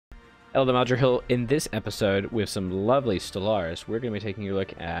Eldamager Hill. In this episode, with some lovely Stellaris, we're going to be taking a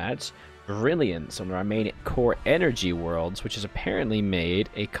look at Brilliance, one of our main core energy worlds, which has apparently made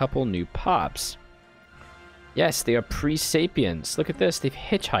a couple new pops. Yes, they are pre-sapients. Look at this, they've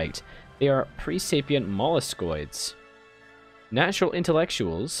hitchhiked. They are pre-sapient molluscoids. Natural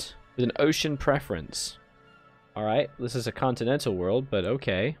intellectuals with an ocean preference. Alright, this is a continental world, but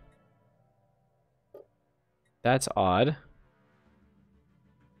okay. That's odd.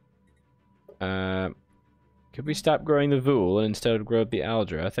 Could we stop growing the Vool and instead grow up the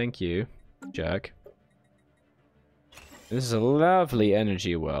Aldra? Thank you, Jack. This is a lovely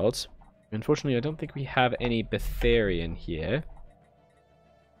energy world. Unfortunately, I don't think we have any Betharian here.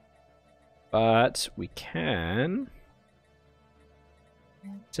 But we can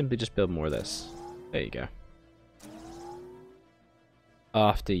simply just build more of this. There you go.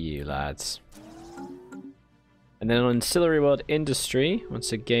 After you, lads. And then on Ancillary World Industry,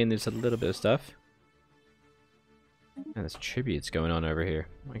 once again, there's a little bit of stuff. And there's tributes going on over here.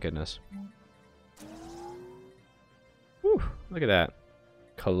 My goodness. Whew, look at that.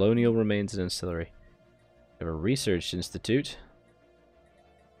 Colonial remains and ancillary. We have a research institute.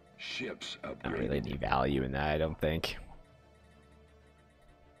 Ships upgraded. Not really any value in that, I don't think.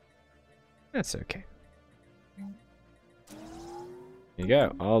 That's okay. There you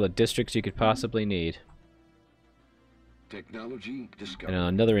go. All the districts you could possibly need. Technology discovered. And on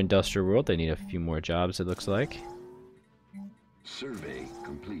another industrial world, they need a few more jobs, it looks like. Survey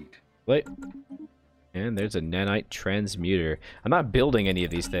complete. Wait. And there's a nanite transmuter. I'm not building any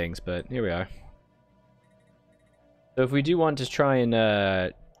of these things, but here we are. So if we do want to try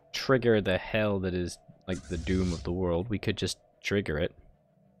and trigger the hell that is like the doom of the world, we could just trigger it.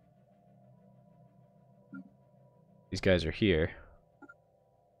 These guys are here.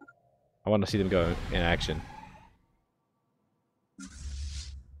 I want to see them go in action.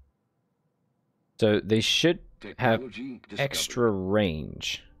 So they should have extra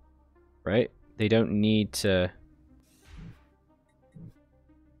range, right? They don't need to...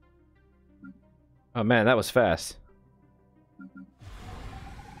 Oh man, that was fast.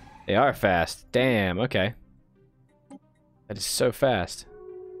 They are fast. Damn, okay. That is so fast.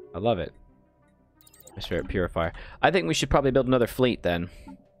 I love it. Atmospheric purifier. I think we should probably build another fleet then.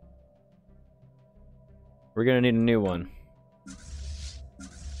 We're gonna need a new one.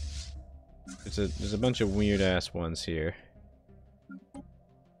 There's a bunch of weird ass ones here.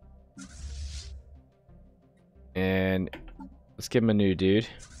 And let's give him a new dude.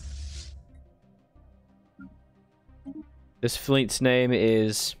 This fleet's name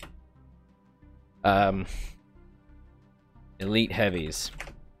is Elite Heavies.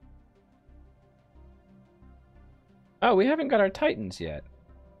 Oh, we haven't got our Titans yet.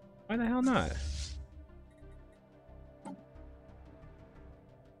 Why the hell not?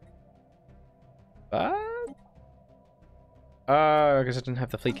 Because I didn't have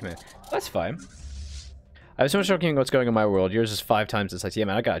the fleet command. That's fine. I was so much talking about what's going on in my world. Yours is 5 times the size. Yeah,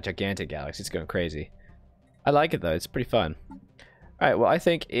 man, I got a gigantic galaxy. It's going crazy. I like it, though. It's pretty fun. Alright, well, I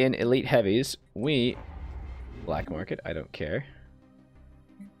think in Elite Heavies, we... Black market, I don't care.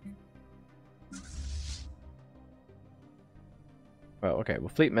 Well, okay, well,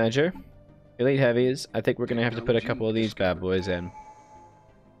 Fleet Manager. Elite Heavies. I think we're going to have to put a couple of these bad boys in.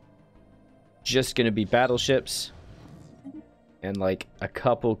 Just going to be battleships. And, like, a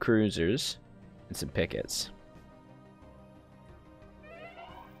couple cruisers. And some pickets.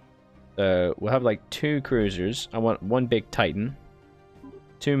 So we'll have like 2 cruisers. I want 1 big Titan,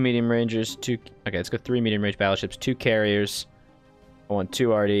 2 medium rangers, 2. Okay, let's go 3 medium range battleships, 2 carriers. I want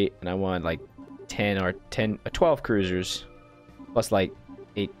 2 RD, and I want like 12 cruisers, plus like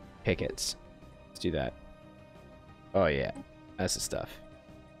 8 pickets. Let's do that. Oh yeah, that's the stuff.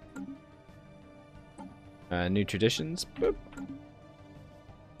 New traditions. Boop.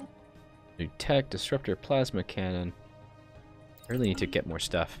 New tech, disruptor, plasma cannon. I really need to get more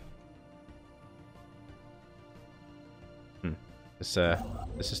stuff. This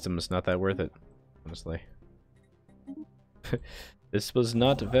system is not that worth it, honestly. This was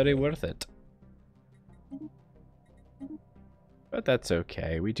not very worth it. But that's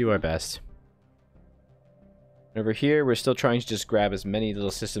okay, we do our best. Over here, we're still trying to just grab as many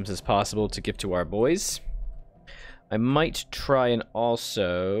little systems as possible to give to our boys. I might try and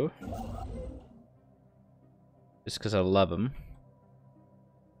also... just because I love them.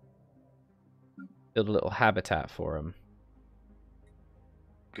 Build a little habitat for them.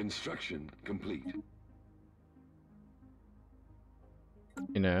 Construction complete.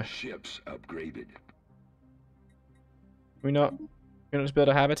 You know. Ships upgraded. We not gonna just build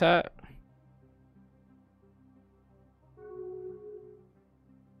a habitat?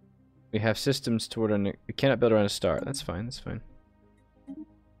 We have systems toward an... We cannot build around a star. That's fine, that's fine.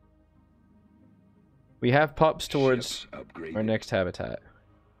 We have pops towards our next habitat.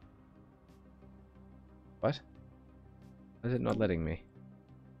 What? Why is it not letting me?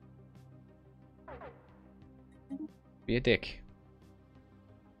 Be a dick.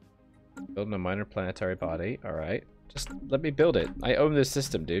 Building a minor planetary body. Alright. Just let me build it. I own this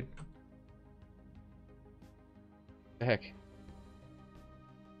system, dude. What the heck?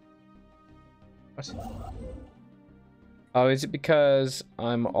 What? Oh, is it because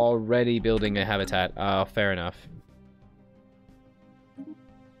I'm already building a habitat? Oh, fair enough.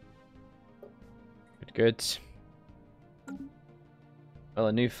 Good, good. Well,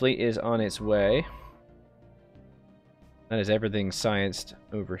 a new fleet is on its way. That is everything scienced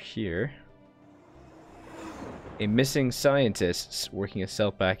over here. A missing scientist working a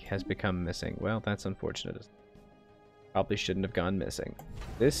cell pack has become missing. Well, that's unfortunate. Probably shouldn't have gone missing.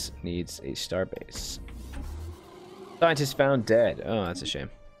 This needs a starbase. Scientist found dead. Oh, that's a shame.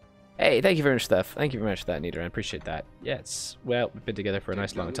 Hey, thank you very much for that. Thank you very much for that, Nidra. I appreciate that. Yes. Well, we've been together for a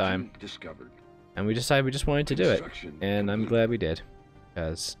nice long time. And we decided we just wanted to do it. And I'm glad we did.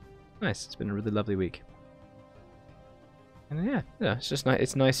 Because, nice. It's been a really lovely week. And yeah, it's just nice.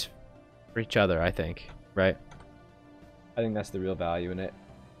 It's nice for each other, I think. Right? I think that's the real value in it.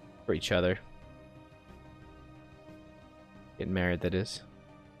 For each other. Getting married, that is.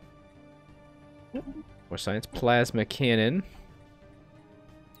 More science. Plasma cannon.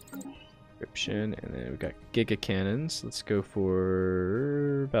 Description. And then we've got giga cannons. Let's go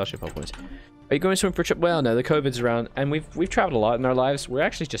for battleship hull points. Are you going swimming for a trip? Well, no, the COVID's around, and we've traveled a lot in our lives. We're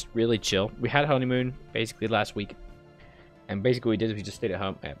actually just really chill. We had a honeymoon basically last week, and basically what we did is we just stayed at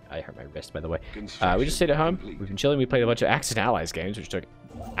home. I hurt my wrist, by the way. We just stayed at home. We've been chilling. We played a bunch of Axis and Allies games, which took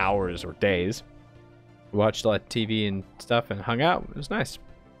hours or days. We watched a lot of TV and stuff and hung out. It was nice.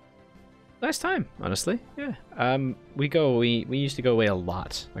 Nice time, honestly. Yeah. We used to go away a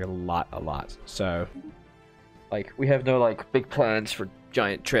lot, like a lot. So, like, we have no like big plans for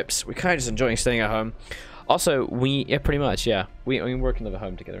giant trips. We're kind of just enjoying staying at home. Also, pretty much, yeah. We work and live at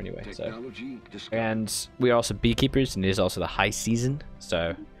home together anyway. So, and we are also beekeepers, and it is also the high season,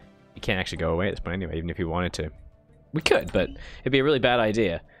 so you can't actually go away at this point anyway, even if you wanted to. We could, but it'd be a really bad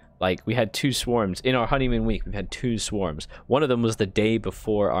idea. Like, we had 2 swarms in our honeymoon week. We've had 2 swarms. One of them was the day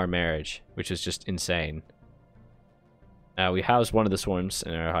before our marriage, which was just insane. We housed one of the swarms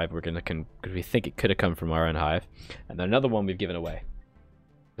in our hive. Because we think it could have come from our own hive, and then another one we've given away.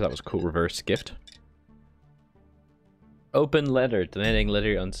 That was a cool reverse gift. Open letter, demanding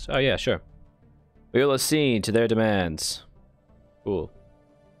letter on... Oh yeah, sure. We will accede to their demands. Cool.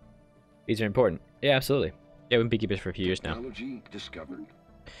 These are important. Yeah, absolutely. Yeah, we've been beekeepers for a few years now. Discovered.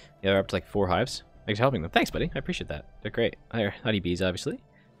 Yeah, they're up to like 4 hives. Thanks for helping them. Thanks, buddy. I appreciate that. They're great. Honeybees, obviously.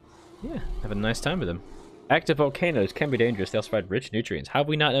 Yeah, have a nice time with them. Active volcanoes can be dangerous. They also provide rich nutrients. How have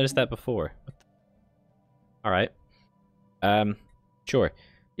we not noticed that before? Alright. Sure.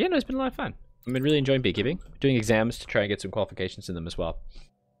 Yeah, no, it's been a lot of fun. I've been really enjoying beekeeping. Doing exams to try and get some qualifications in them as well.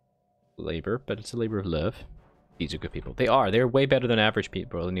 Labor, but it's a labor of love. These are good people. They are. They're way better than average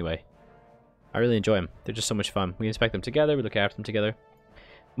people anyway. I really enjoy them. They're just so much fun. We inspect them together. We look after them together.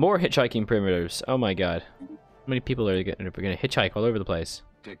 More hitchhiking primitives. Oh my god. How many people are going to hitchhike all over the place?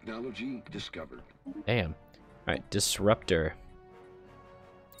 Technology discovered. Damn. Alright, disruptor.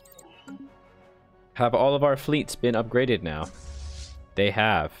 Have all of our fleets been upgraded now? They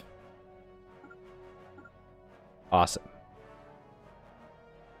have. Awesome.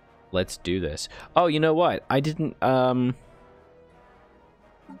 Let's do this. Oh, you know what? I didn't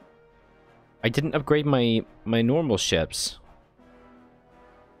upgrade my normal ships.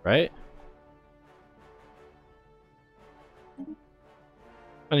 Right?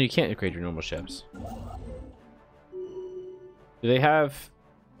 Oh, you can't upgrade your normal ships. Do they have...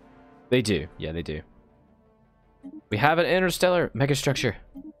 They do. Yeah, they do. We have an interstellar megastructure.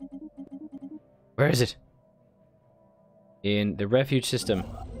 Where is it? In the refuge system.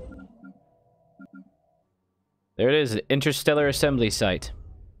 There it is, the interstellar assembly site.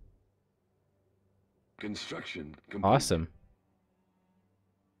 Construction complete. Awesome.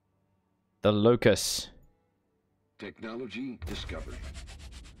 The locus. Technology discovered.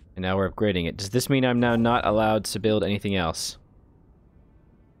 And now we're upgrading it. Does this mean I'm now not allowed to build anything else?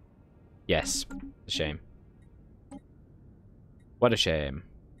 Yes. A shame. What a shame.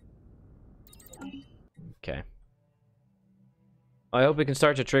 Okay. I hope we can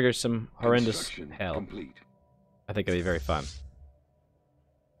start to trigger some horrendous hell. Complete. I think it'll be very fun.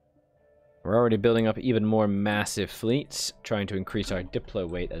 We're already building up even more massive fleets, trying to increase our diplo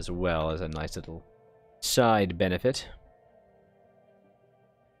weight as well as a nice little side benefit.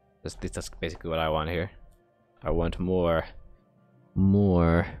 That's basically what I want here. I want more.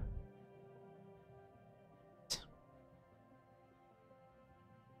 More.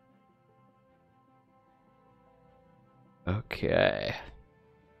 Okay.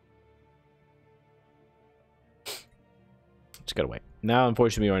 Just gotta wait. Now,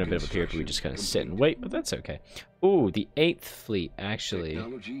 unfortunately, we're in a bit of a period where we just kind of sit and wait, but that's okay. Ooh, the 8th fleet, actually.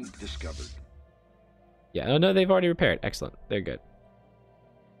 Technology discovered. Yeah, oh no, they've already repaired. Excellent. They're good.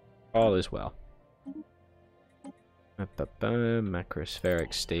 All is well.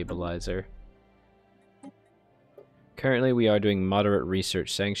 Macrospheric stabilizer. Currently, we are doing moderate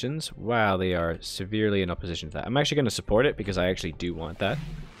research sanctions. Wow, they are severely in opposition to that. I'm actually going to support it because I actually do want that.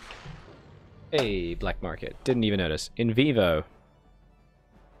 Hey, black market. Didn't even notice. In vivo.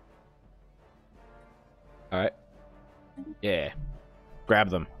 Alright. Yeah. Grab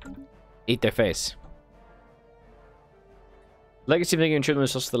them. Eat their face. Legacy of Indian Tribune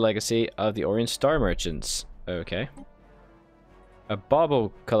is also the legacy of the Orient Star Merchants. Okay. A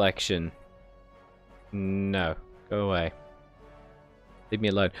bauble collection. No. Go away. Leave me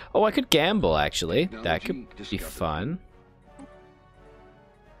alone. Oh, I could gamble, actually. That could be fun.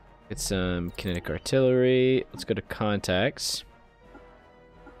 Get some kinetic artillery. Let's go to contacts.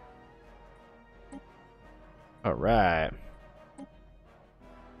 Alright.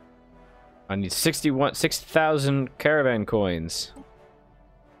 I need 6,000 caravan coins.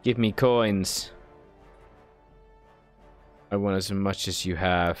 Give me coins. I want as much as you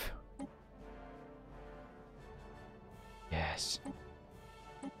have. Yes.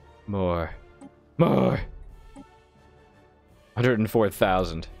 More. More!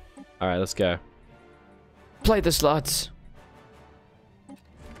 104,000. Alright, let's go. Play the slots!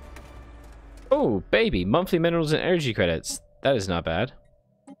 Oh, baby. Monthly minerals and energy credits. That is not bad.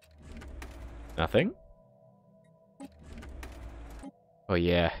 Nothing? Oh,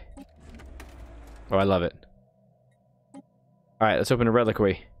 yeah. Oh, I love it. Alright, let's open a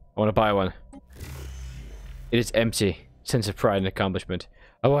reliquary. I want to buy one. It is empty. Sense of pride and accomplishment.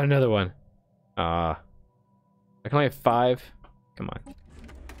 I want another one. I can only have 5. Come on.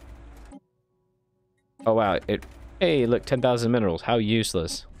 Oh, wow. Hey, look, 10,000 minerals. How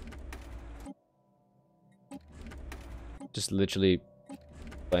useless. Just literally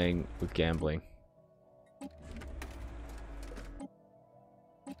playing with gambling.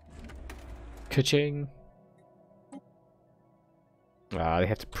 Ka-ching. Ah, they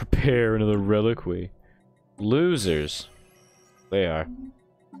have to prepare another reliquary. Losers. They are.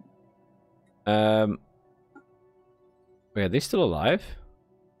 Wait, are they still alive?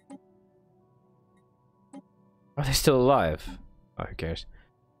 Are they still alive? Oh, who cares?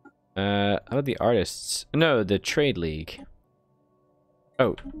 How about the artists? No, the trade league.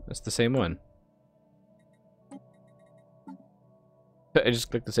 Oh, that's the same one. I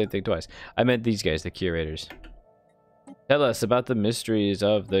just clicked the same thing twice. I meant these guys, the curators. Tell us about the mysteries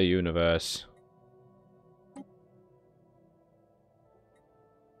of the universe.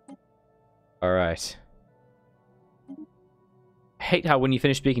 Alright. I hate how when you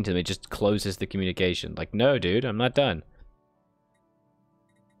finish speaking to them, it just closes the communication. Like, no, dude, I'm not done.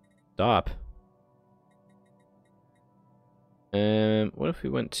 Stop. What if we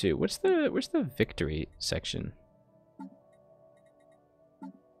went to... where's the victory section?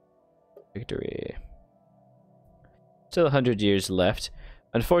 Victory. Still 100 years left.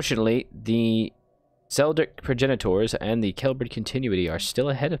 Unfortunately, the Zeldric progenitors and the Kelbrid continuity are still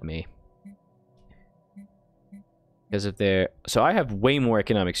ahead of me. Because of their... so I have way more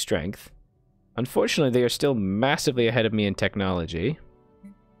economic strength. Unfortunately, they are still massively ahead of me in technology.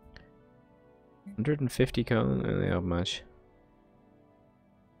 150 colon, I don't know how much.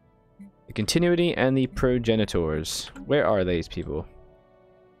 The continuity and the progenitors. Where are these people?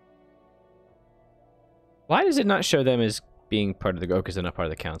 Why does it not show them as being part of the... oh, because they're not part of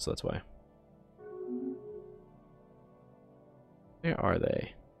the council, that's why. Where are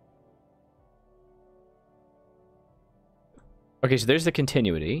they? Okay, so there's the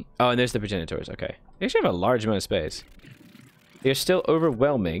continuity. Oh, and there's the progenitors. Okay. They actually have a large amount of space. They are still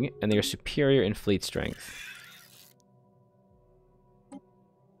overwhelming, and they are superior in fleet strength.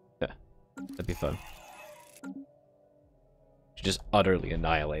 Yeah, that'd be fun. Just utterly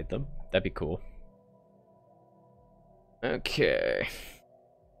annihilate them. That'd be cool. Okay.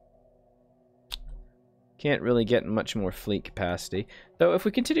 Can't really get much more fleet capacity. Though if we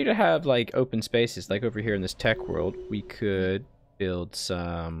continue to have like open spaces, like over here in this tech world, we could build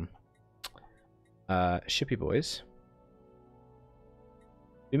some shippy boys.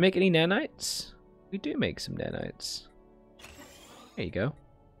 Do we make any nanites? We do make some nanites. There you go.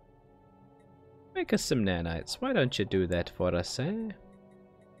 Make us some nanites. Why don't you do that for us, eh?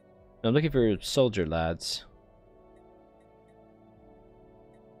 I'm looking for soldier lads.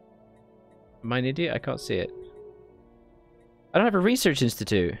 Am I an idiot? I can't see it. I don't have a research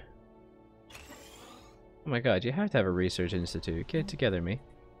institute. Oh my god, you have to have a research institute. Get it together, me.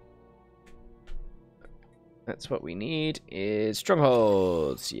 That's what we need is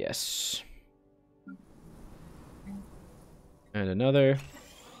strongholds. Yes. And another.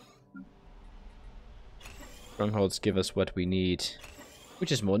 Strongholds give us what we need,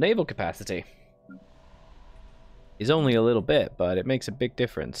 which is more naval capacity. It's only a little bit, but it makes a big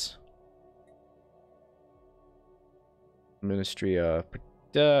difference. Ministry of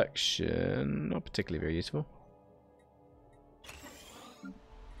Production, not particularly very useful.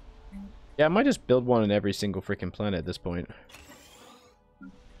 Yeah, I might just build one on every single freaking planet at this point.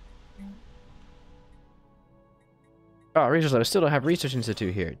 Oh, Research Lab, I still don't have Research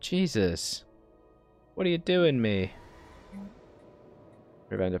Institute here. Jesus. What are you doing, me?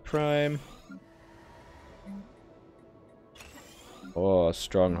 Revanda Prime. Oh,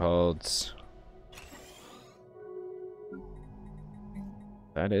 strongholds.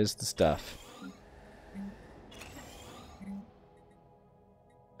 That is the stuff.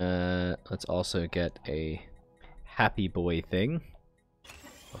 Let's also get a happy boy thing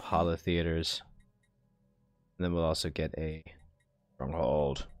of Hollow Theaters. And then we'll also get a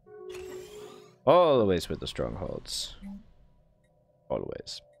stronghold. Always with the strongholds.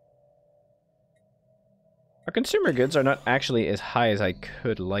 Always. Our consumer goods are not actually as high as I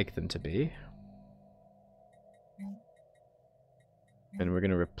could like them to be. And we're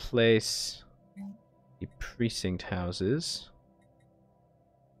going to replace the precinct houses.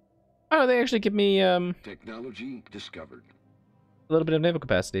 Oh, they actually give me Technology discovered. a little bit of naval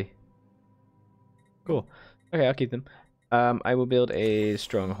capacity. Cool. Okay, I'll keep them. I will build a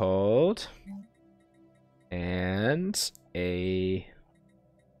stronghold. And a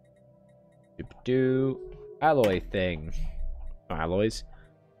alloy thing. Not alloys.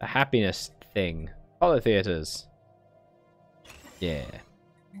 A happiness thing. Hollow theaters. Yeah.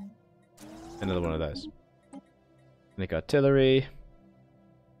 Another one of those. Make artillery.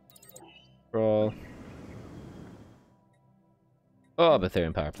 Roll. Oh,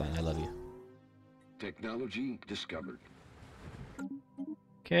 Betharian power plant. I love you. Technology discovered.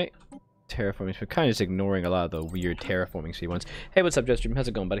 Okay. Terraforming. We're kind of just ignoring a lot of the weird terraforming speed ones. Hey, what's up, Jetstream? How's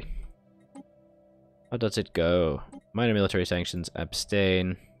it going, buddy? How does it go? Minor military sanctions.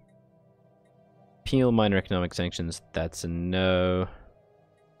 Abstain. Penal minor economic sanctions. That's a no.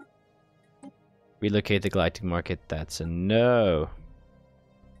 Relocate the Galactic market. That's a no.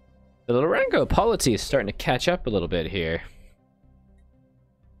 The Lorengo polity is starting to catch up a little bit here.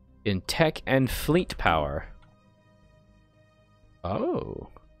 In tech and fleet power. Oh.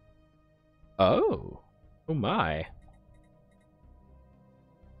 Oh. Oh my.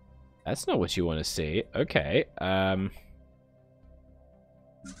 That's not what you want to see. Okay.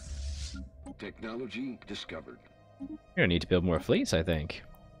 Technology discovered. You're gonna need to build more fleets, I think.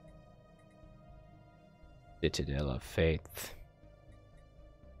 Citadel of Faith.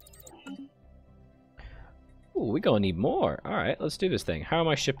 Ooh, we're gonna need more. Alright, let's do this thing. How are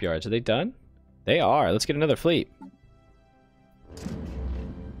my shipyards? Are they done? They are. Let's get another fleet.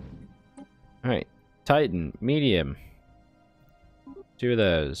 Alright. Titan, medium. 2 of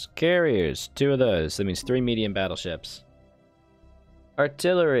those. Carriers, 2 of those. That means 3 medium battleships.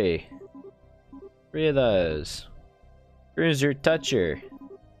 Artillery. 3 of those. Cruiser Toucher.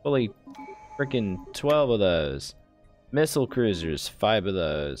 Fully freaking 12 of those. Missile cruisers, 5 of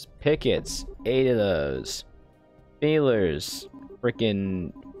those. Pickets, 8 of those. Feelers,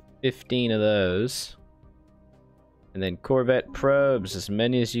 freaking 15 of those. And then Corvette probes, as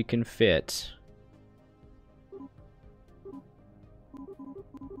many as you can fit.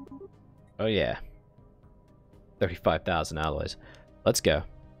 Oh yeah. 35,000 alloys. Let's go.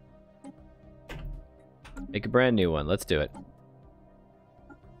 Make a brand new one. Let's do it.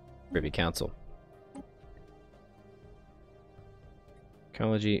 Privy Council.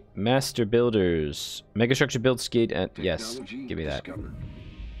 Ecology. Master Builders. Megastructure build skid and yes. Give me that. Discovered.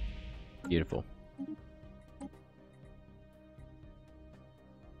 Beautiful.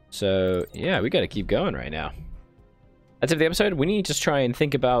 So, yeah, we gotta keep going right now. That's it for the episode. We need to try and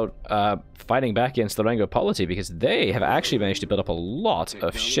think about fighting back against the Lorengo polity because they have actually managed to build up a lot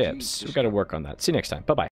of ships. We've got to work on that. See you next time. Bye-bye.